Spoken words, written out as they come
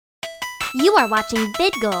You are watching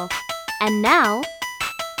VidGul. And now,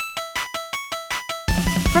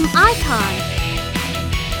 from Icon,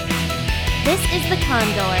 this is The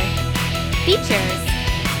Condor. Features.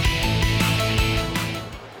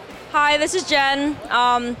 Hi, this is Jen.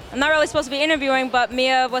 I'm not really supposed to be interviewing, but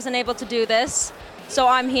Mia wasn't able to do this. So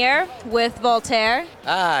I'm here with Voltaire.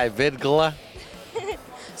 Hi, VidGul.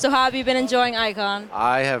 So how have you been enjoying Icon?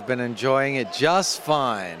 I have been enjoying it just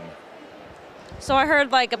fine. So I heard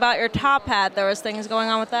about your top hat. There was things going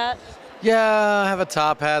on with that. Yeah, I have a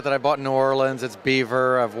top hat that I bought in New Orleans. It's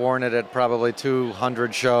beaver. I've worn it at probably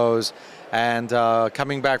 200 shows. And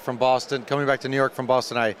coming back to New York from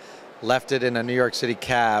Boston, I left it in a New York City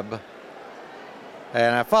cab.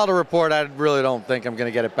 And I filed a report. I really don't think I'm going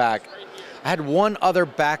to get it back. I had one other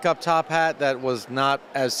backup top hat that was not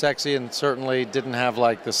as sexy and certainly didn't have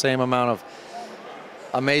the same amount of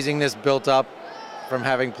amazingness built up from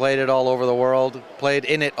having played in it all over the world.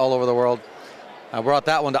 I brought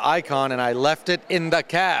that one to Icon and I left it in the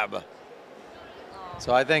cab.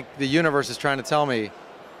 So I think the universe is trying to tell me,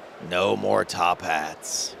 no more top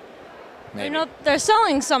hats. Maybe. You know, they're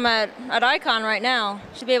selling some at Icon right now.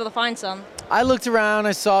 Should be able to find some. I looked around,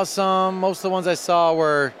 I saw some. Most of the ones I saw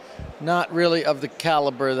were not really of the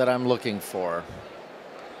caliber that I'm looking for.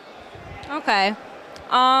 Okay.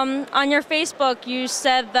 On your Facebook, you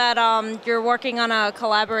said that you're working on a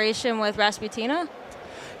collaboration with Rasputina?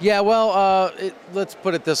 Yeah, well, let's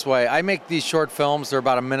put it this way. I make these short films. They're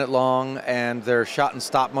about a minute long, and they're shot in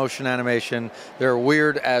stop-motion animation. They're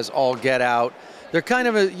weird as all get out. They're kind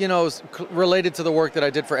of, related to the work that I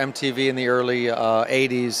did for MTV in the early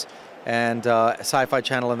 80s and Sci-Fi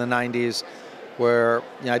Channel in the 90s, where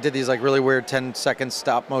I did these really weird 10-second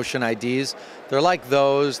stop-motion IDs. They're like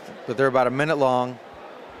those, but they're about a minute long,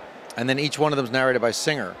 and then each one of them is narrated by a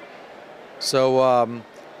singer. So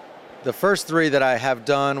the first three that I have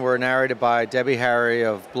done were narrated by Debbie Harry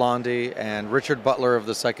of Blondie and Richard Butler of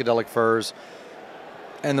the Psychedelic Furs.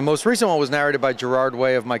 And the most recent one was narrated by Gerard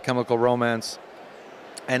Way of My Chemical Romance.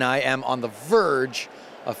 And I am on the verge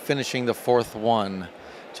of finishing the fourth one,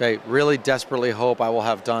 which I really desperately hope I will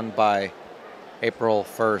have done by April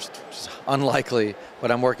 1st, which is unlikely,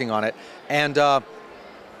 but I'm working on it. And I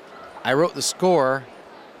wrote the score,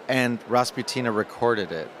 and Rasputina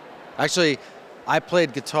recorded it. Actually, I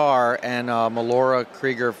played guitar, and Melora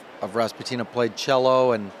Krieger of Rasputina played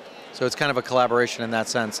cello, and so it's kind of a collaboration in that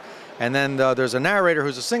sense. And then there's a narrator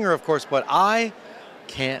who's a singer, of course, but I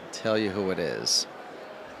can't tell you who it is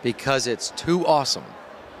because it's too awesome.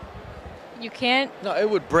 You can't? No, it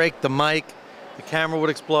would break the mic, the camera would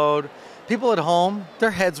explode. People at home,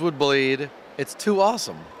 their heads would bleed. It's too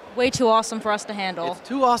awesome. Way too awesome for us to handle. It's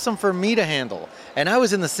too awesome for me to handle. And I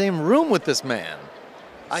was in the same room with this man.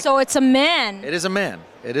 So it's a man. It is a man.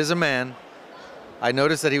 It is a man. I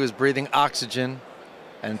noticed that he was breathing oxygen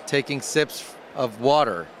and taking sips of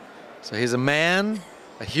water. So he's a man,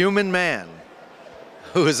 a human man,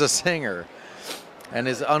 who is a singer and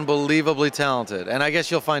is unbelievably talented. And I guess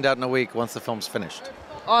you'll find out in a week once the film's finished.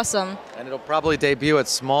 Awesome. And it'll probably debut at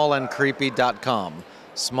smallandcreepy.com.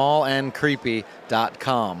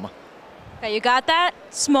 Smallandcreepy.com. Okay, you got that?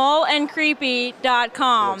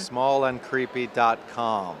 Smallandcreepy.com.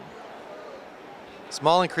 Smallandcreepy.com.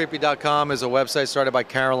 Smallandcreepy.com is a website started by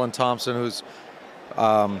Carolyn Thompson, who's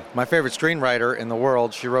my favorite screenwriter in the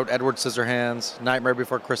world. She wrote Edward Scissorhands, Nightmare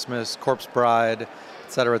Before Christmas, Corpse Bride,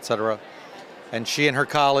 etc., etc. And she and her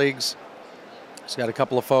colleagues, she's got a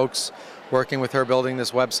couple of folks working with her building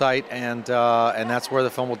this website, and that's where the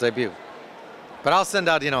film will debut. But I'll send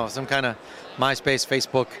out, some kind of MySpace,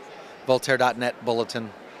 Facebook, Voltaire.net bulletin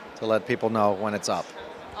to let people know when it's up.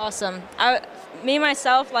 Awesome.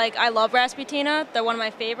 Myself, I love Rasputina. They're one of my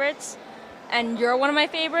favorites. And you're one of my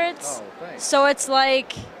favorites. Oh, thanks. So it's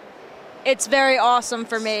it's very awesome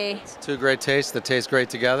for me. It's two great tastes that taste great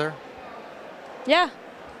together. Yeah.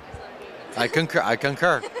 I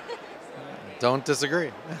concur. Don't disagree.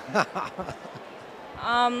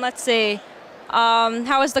 Let's see.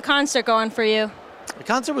 How is the concert going for you? The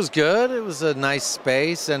concert was good. It was a nice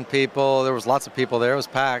space and people. There was lots of people there. It was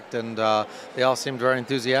packed, and they all seemed very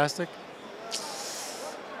enthusiastic.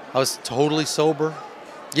 I was totally sober.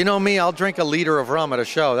 You know me, I'll drink a liter of rum at a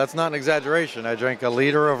show. That's not an exaggeration. I drank a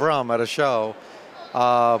liter of rum at a show.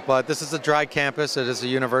 But this is a dry campus. It is a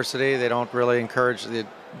university. They don't really encourage the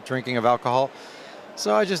drinking of alcohol.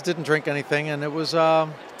 So I just didn't drink anything, and it was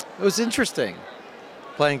interesting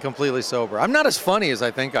playing completely sober. I'm not as funny as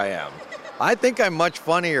I think I am. I think I'm much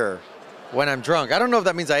funnier when I'm drunk. I don't know if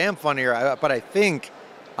that means I am funnier, but I think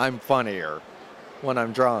I'm funnier when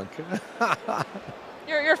I'm drunk.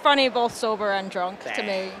 You're funny both sober and drunk to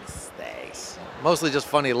me. Thanks. Mostly just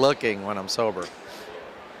funny looking when I'm sober.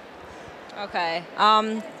 Okay.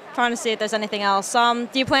 Trying to see if there's anything else. Do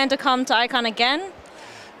you plan to come to Icon again?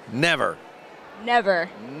 Never. Never.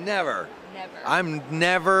 Never. Never. I'm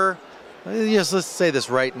never. Yes, let's say this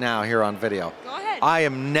right now here on video. Go ahead. I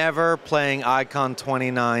am never playing Icon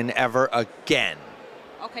 29 ever again.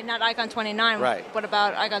 Okay, not Icon 29. Right. What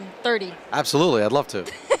about Icon 30? Absolutely, I'd love to.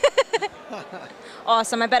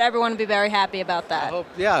 Awesome. I bet everyone would be very happy about that.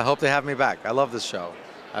 I hope they have me back. I love this show.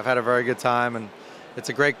 I've had a very good time, and it's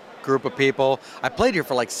a great group of people. I played here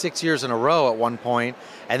for like 6 years in a row at one point,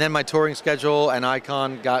 and then my touring schedule and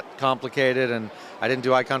Icon got complicated, and I didn't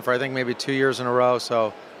do Icon for I think maybe 2 years in a row,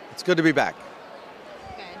 so it's good to be back.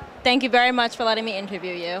 Okay. Thank you very much for letting me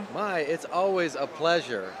interview you. It's always a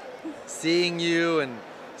pleasure seeing you and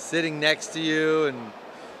sitting next to you and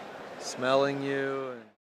smelling you.